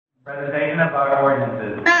Presentation of our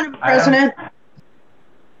ordinances. Madam President.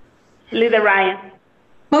 Leader Ryan.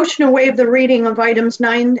 Motion to waive the reading of items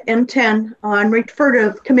 9 and 10 and refer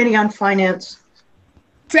to Committee on Finance.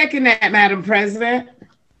 Second that, Madam President.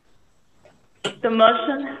 The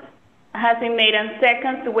motion has been made and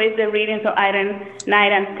second to waive the readings of items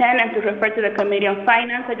 9 and 10 and to refer to the Committee on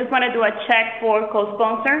Finance. I just want to do a check for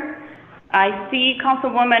co-sponsor. I see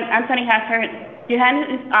Councilwoman Anthony has your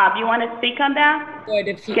hand is up. You want to speak on that?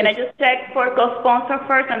 Good. Can I just check for co-sponsor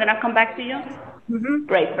first and then I'll come back to you? Mm-hmm.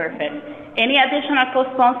 Great, perfect. Any additional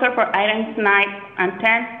co-sponsor for items 9 and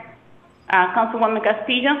 10? Councilwoman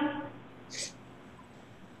Castillo?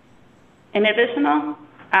 Any additional?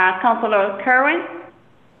 Councilor Kerwin?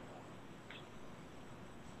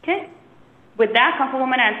 Okay. With that,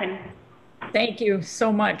 Councilwoman Anthony. Thank you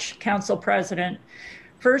so much, Council President.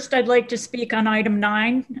 First, I'd like to speak on item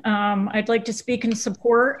 9. I'd like to speak in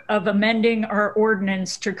support of amending our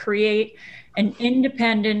ordinance to create an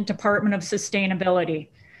independent Department of Sustainability.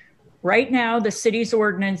 Right now, the city's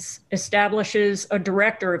ordinance establishes a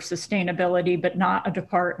director of sustainability, but not a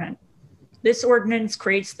department. This ordinance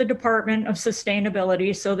creates the Department of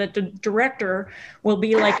Sustainability so that the director will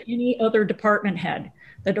be like any other department head.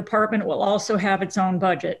 The department will also have its own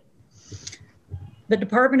budget. The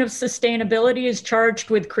Department of Sustainability is charged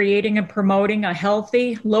with creating and promoting a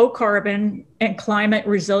healthy, low carbon and climate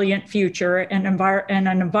resilient future and an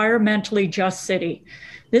environmentally just city.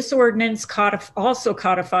 This ordinance also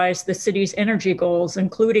codifies the city's energy goals,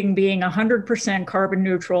 including being 100% carbon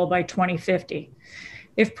neutral by 2050.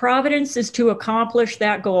 If Providence is to accomplish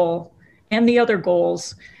that goal and the other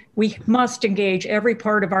goals, we must engage every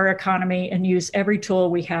part of our economy and use every tool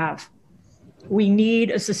we have. We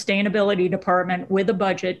need a sustainability department with a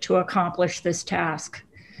budget to accomplish this task.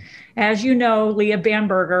 As you know, Leah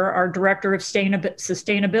Bamberger, our Director of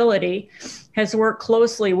Sustainability, has worked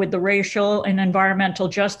closely with the Racial and Environmental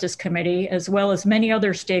Justice Committee, as well as many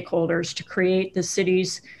other stakeholders, to create the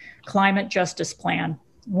city's climate justice plan,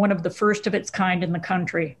 one of the first of its kind in the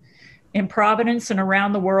country. In Providence and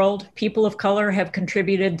around the world, people of color have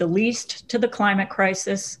contributed the least to the climate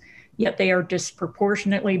crisis, yet they are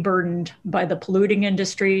disproportionately burdened by the polluting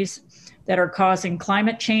industries that are causing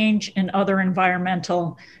climate change and other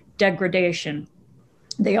environmental degradation.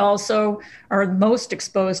 They also are most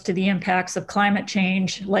exposed to the impacts of climate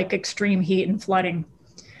change, like extreme heat and flooding.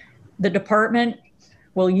 The department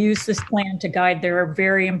will use this plan to guide their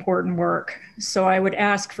very important work. So I would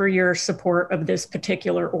ask for your support of this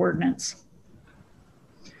particular ordinance.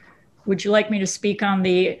 Would you like me to speak on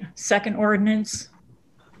the second ordinance,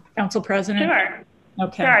 Council President? Sure.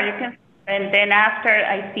 Okay. Sure, you can. And then after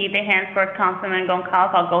I see the hand for Councilman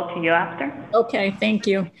Goncalves, I'll go to you after. Okay, thank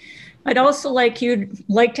you. I'd also like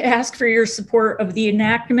to ask for your support of the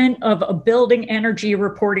enactment of a Building Energy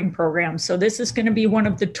Reporting Program. So this is going to be one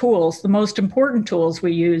of the tools, the most important tools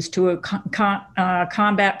we use to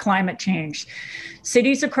combat climate change.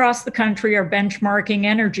 Cities across the country are benchmarking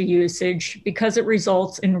energy usage because it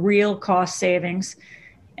results in real cost savings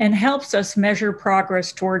and helps us measure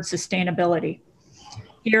progress towards sustainability.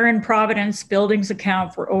 Here in Providence, buildings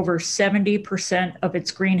account for over 70% of its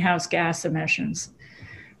greenhouse gas emissions.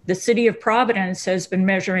 The city of Providence has been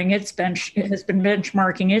benchmarking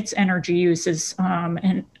its energy uses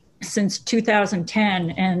since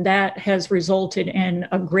 2010, and that has resulted in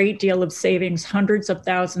a great deal of savings, hundreds of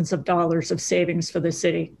thousands of dollars of savings for the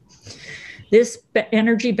city. This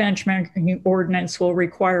energy benchmarking ordinance will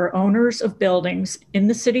require owners of buildings in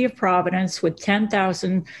the city of Providence with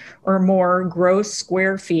 10,000 or more gross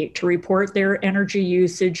square feet to report their energy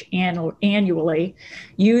usage annually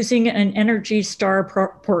using an Energy Star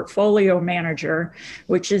portfolio manager,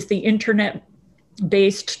 which is the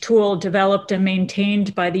internet-based tool developed and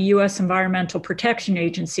maintained by the U.S. Environmental Protection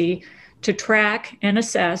Agency to track and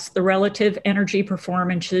assess the relative energy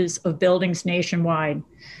performances of buildings nationwide.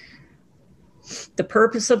 The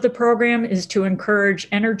purpose of the program is to encourage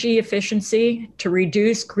energy efficiency, to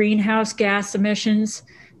reduce greenhouse gas emissions,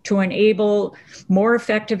 to enable more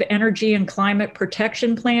effective energy and climate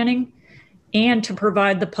protection planning, and to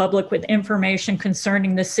provide the public with information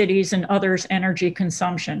concerning the city's and others' energy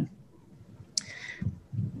consumption.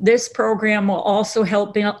 This program will also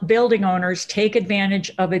help building owners take advantage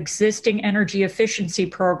of existing energy efficiency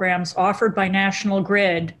programs offered by National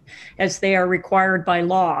Grid as they are required by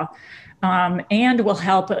law. And will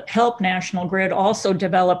help National Grid also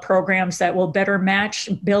develop programs that will better match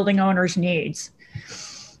building owners' needs.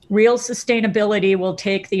 Real sustainability will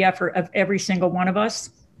take the effort of every single one of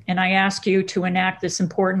us, and I ask you to enact this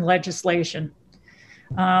important legislation.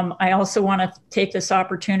 I also want to take this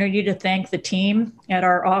opportunity to thank the team at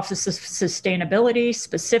our Office of Sustainability,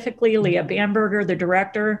 specifically Leah Bamberger, the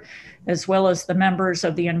director, as well as the members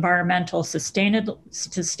of the Environmental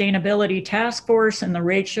Sustainability Task Force and the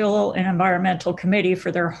Racial and Environmental Committee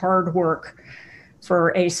for their hard work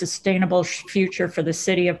for a sustainable future for the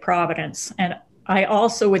city of Providence. And I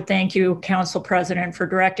also would thank you, Council President, for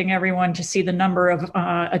directing everyone to see the number of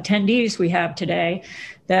attendees we have today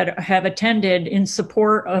that have attended in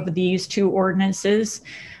support of these two ordinances.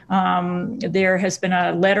 There has been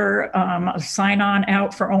a letter of sign-on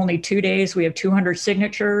out for only 2 days. We have 200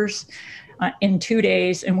 signatures in 2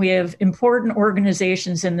 days, and we have important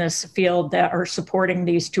organizations in this field that are supporting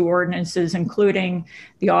these two ordinances, including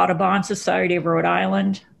the Audubon Society of Rhode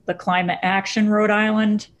Island, the Climate Action Rhode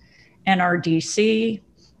Island, NRDC,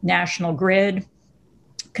 National Grid,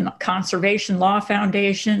 Conservation Law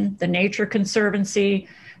Foundation, the Nature Conservancy,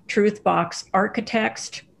 Truthbox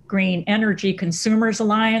Architects, Green Energy Consumers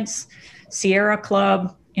Alliance, Sierra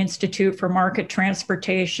Club, Institute for Market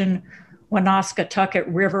Transportation, Woonasquatucket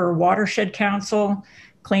River Watershed Council,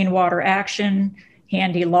 Clean Water Action,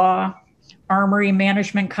 Handy Law, Armory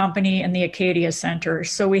Management Company, and the Acadia Center.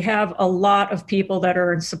 So we have a lot of people that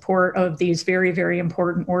are in support of these very, very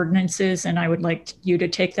important ordinances, and I would like you to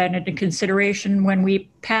take that into consideration when we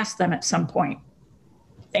pass them at some point.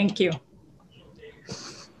 Thank you.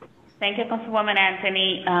 Thank you, Councilwoman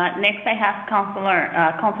Anthony. Next, I have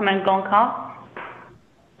Councilman Goncalves.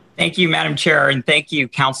 Thank you, Madam Chair, and thank you,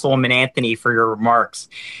 Councilwoman Anthony, for your remarks.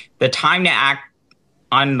 The time to act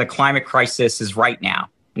on the climate crisis is right now.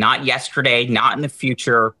 Not yesterday, not in the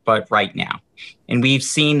future, but right now. And we've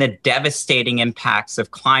seen the devastating impacts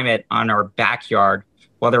of climate on our backyard,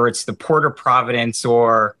 whether it's the Port of Providence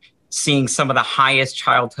or seeing some of the highest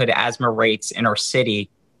childhood asthma rates in our city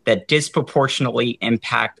that disproportionately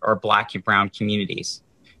impact our Black and Brown communities.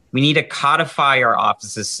 We need to codify our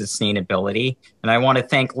Office of Sustainability. And I want to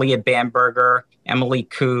thank Leah Bamberger, Emily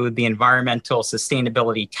Koo, the Environmental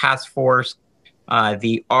Sustainability Task Force,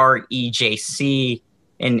 the REJC,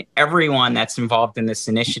 and everyone that's involved in this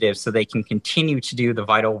initiative so they can continue to do the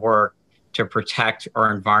vital work to protect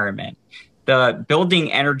our environment. The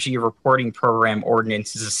Building Energy Reporting Program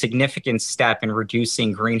Ordinance is a significant step in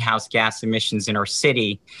reducing greenhouse gas emissions in our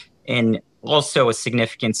city and also a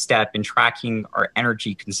significant step in tracking our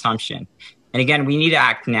energy consumption. And again, we need to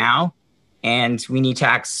act now, and we need to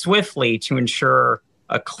act swiftly to ensure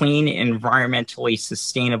a clean, environmentally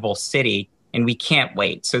sustainable city, and we can't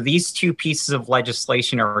wait. So these two pieces of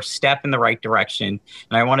legislation are a step in the right direction.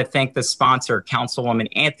 And I want to thank the sponsor, Councilwoman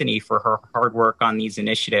Anthony, for her hard work on these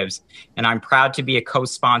initiatives. And I'm proud to be a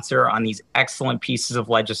co-sponsor on these excellent pieces of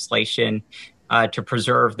legislation to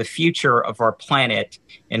preserve the future of our planet,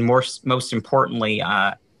 and most importantly,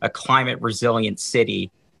 a climate resilient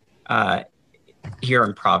city here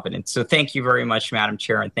in Providence. So thank you very much, Madam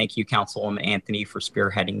Chair, and thank you, Councilwoman Anthony, for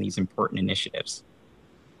spearheading these important initiatives.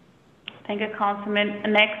 Thank you,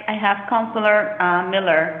 Councilman. Next, I have Councilor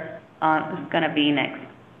Miller who's going to be next.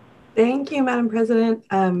 Thank you, Madam President.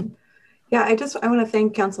 I want to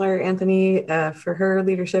thank Councilor Anthony for her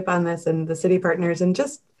leadership on this and the city partners, and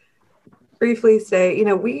just briefly say, you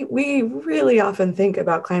know, we really often think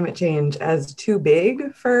about climate change as too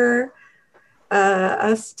big for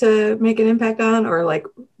us to make an impact on, or like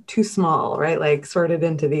too small, right? Like sorted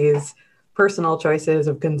into these personal choices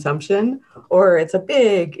of consumption, or it's a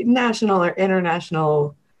big national or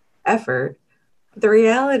international effort. But the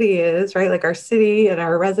reality is, right, like our city and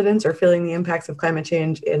our residents are feeling the impacts of climate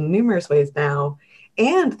change in numerous ways now.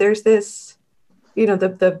 And there's this, you know,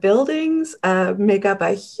 the buildings make up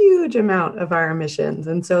a huge amount of our emissions.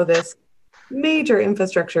 And so this major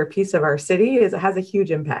infrastructure piece of our city has a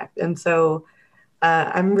huge impact. And so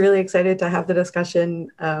I'm really excited to have the discussion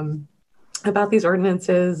about these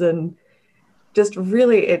ordinances, and just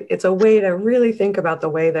really, it's a way to really think about the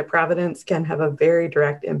way that Providence can have a very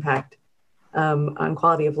direct impact on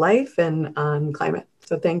quality of life and on climate.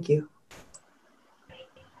 So thank you.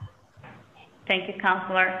 Thank you,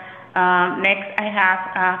 Councilor. Next, I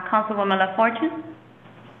have Councilwoman Fortune.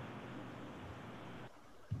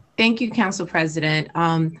 Thank you, Council President.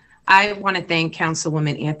 I want to thank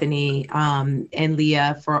Councilwoman Anthony and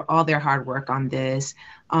Leah for all their hard work on this,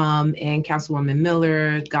 and Councilwoman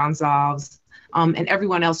Miller, Goncalves, and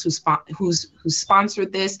everyone else who's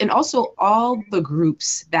sponsored this, and also all the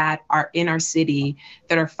groups that are in our city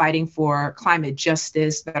that are fighting for climate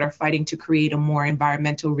justice, that are fighting to create a more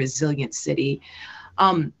environmental resilient city.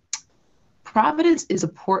 Providence is a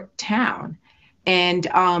port town, and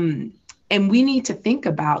And we need to think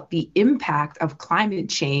about the impact of climate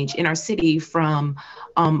change in our city, from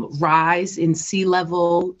rise in sea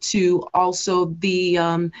level to also the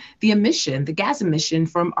emission, the gas emission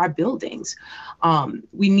from our buildings.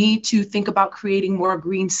 We need to think about creating more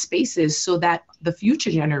green spaces so that the future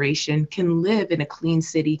generation can live in a clean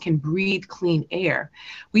city, can breathe clean air.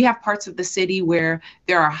 We have parts of the city where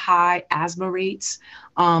there are high asthma rates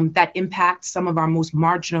that impact some of our most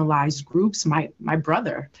marginalized groups. My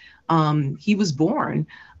brother, he was born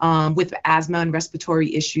with asthma and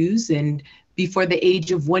respiratory issues, and before the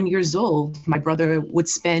age of 1 year old, my brother would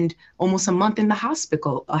spend almost a month in the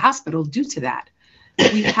hospital due to that.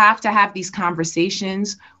 We have to have these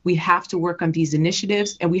conversations. We have to work on these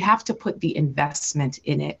initiatives, and we have to put the investment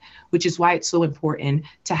in it, which is why it's so important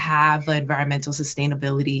to have an environmental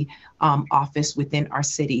sustainability office within our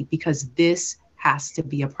city, because this has to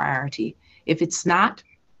be a priority. If it's not,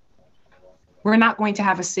 we're not going to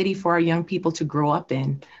have a city for our young people to grow up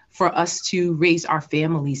in, for us to raise our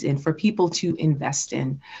families in, for people to invest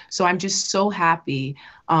in. So I'm just so happy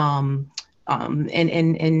and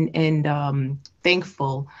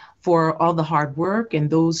thankful for all the hard work and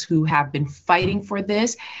those who have been fighting for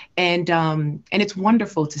this. And it's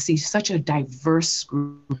wonderful to see such a diverse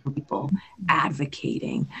group of people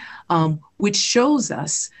advocating, which shows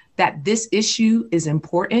us that this issue is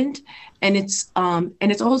important. And it's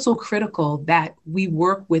also critical that we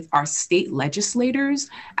work with our state legislators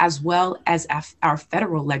as well as our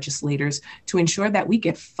federal legislators to ensure that we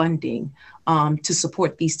get funding to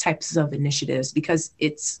support these types of initiatives, because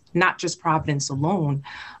it's not just Providence alone,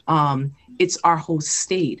 it's our whole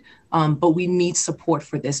state. But we need support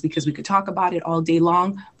for this, because we could talk about it all day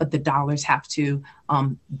long, but the dollars have to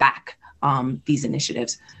back these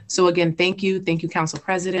initiatives. So again, thank you, Council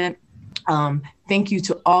President. Thank you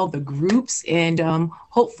to all the groups, and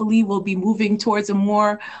hopefully we'll be moving towards a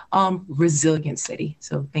more resilient city.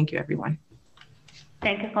 So thank you, everyone.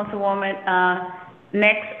 Thank you, Councilwoman.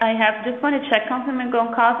 Next, I just want to check, Councilman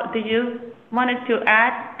Goncalves, did you wanted to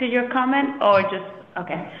add to your comment, or just,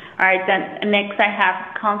 okay. All right, then next I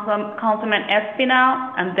have Councilman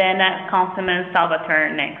Espinal, and then Councilman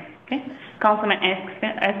Salvatore next, okay? Councilman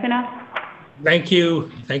Espinal. Thank you.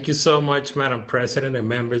 Thank you so much, Madam President and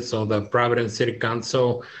members of the Providence City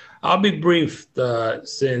Council. I'll be brief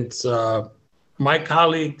since my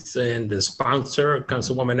colleagues and the sponsor,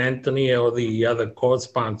 Councilwoman Anthony, or the other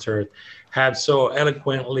co-sponsors have so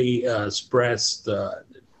eloquently expressed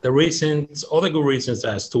the reasons, all the good reasons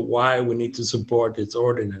as to why we need to support this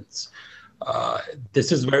ordinance.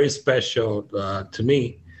 This is very special to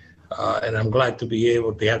me, and I'm glad to be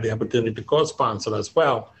able to have the opportunity to co-sponsor as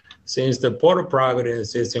well, since the Port of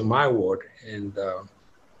Providence is in my ward. And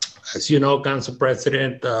as you know, Council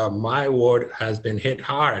President, my ward has been hit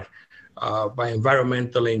hard by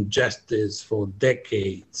environmental injustice for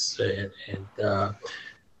decades. And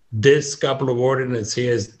this couple of ordinances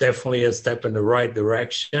here is definitely a step in the right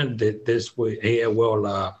direction. This here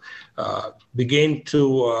will begin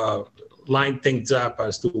to line things up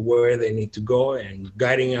as to where they need to go, and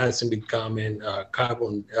guiding us in becoming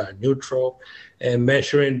carbon neutral, and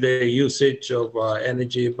measuring the usage of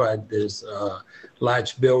energy by these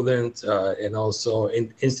large buildings, and also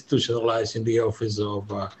institutionalizing the Office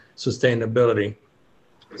of Sustainability.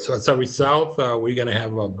 So as a result, we're going to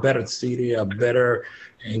have a better city, a better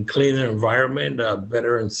and cleaner environment, a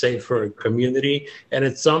better and safer community. And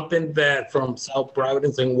it's something that from South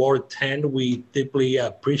Providence and Ward 10, we deeply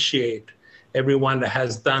appreciate everyone that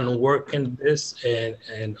has done work in this,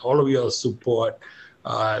 and all of your support.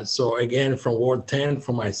 So again, from Ward 10,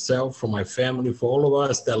 for myself, for my family, for all of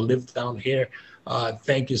us that live down here,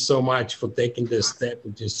 thank you so much for taking this step,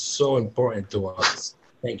 which is so important to us.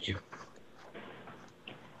 Thank you.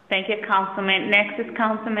 Thank you, Councilman. Next is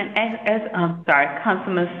Councilman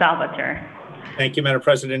Salvatore. Thank you, Madam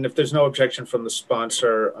President. If there's no objection from the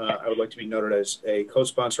sponsor, I would like to be noted as a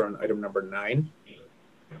co-sponsor on item number 9.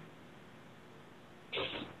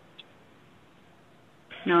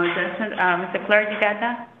 No objection. Mr. Clerk, you got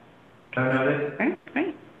that? Noted.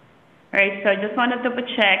 Great. All right, so I just wanted to double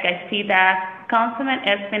check. I see that Councilman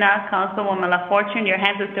Espinal, Councilwoman Fortune, your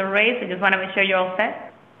hands are still raised. I just want to make sure you're all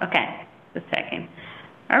set. Okay, just checking.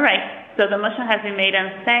 All right, so the motion has been made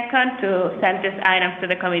and second to send this item to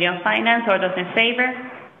the Committee on Finance. All those in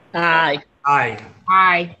favor? Aye. Aye.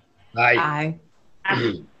 Aye. Aye.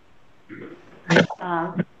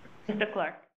 Mr. Clerk.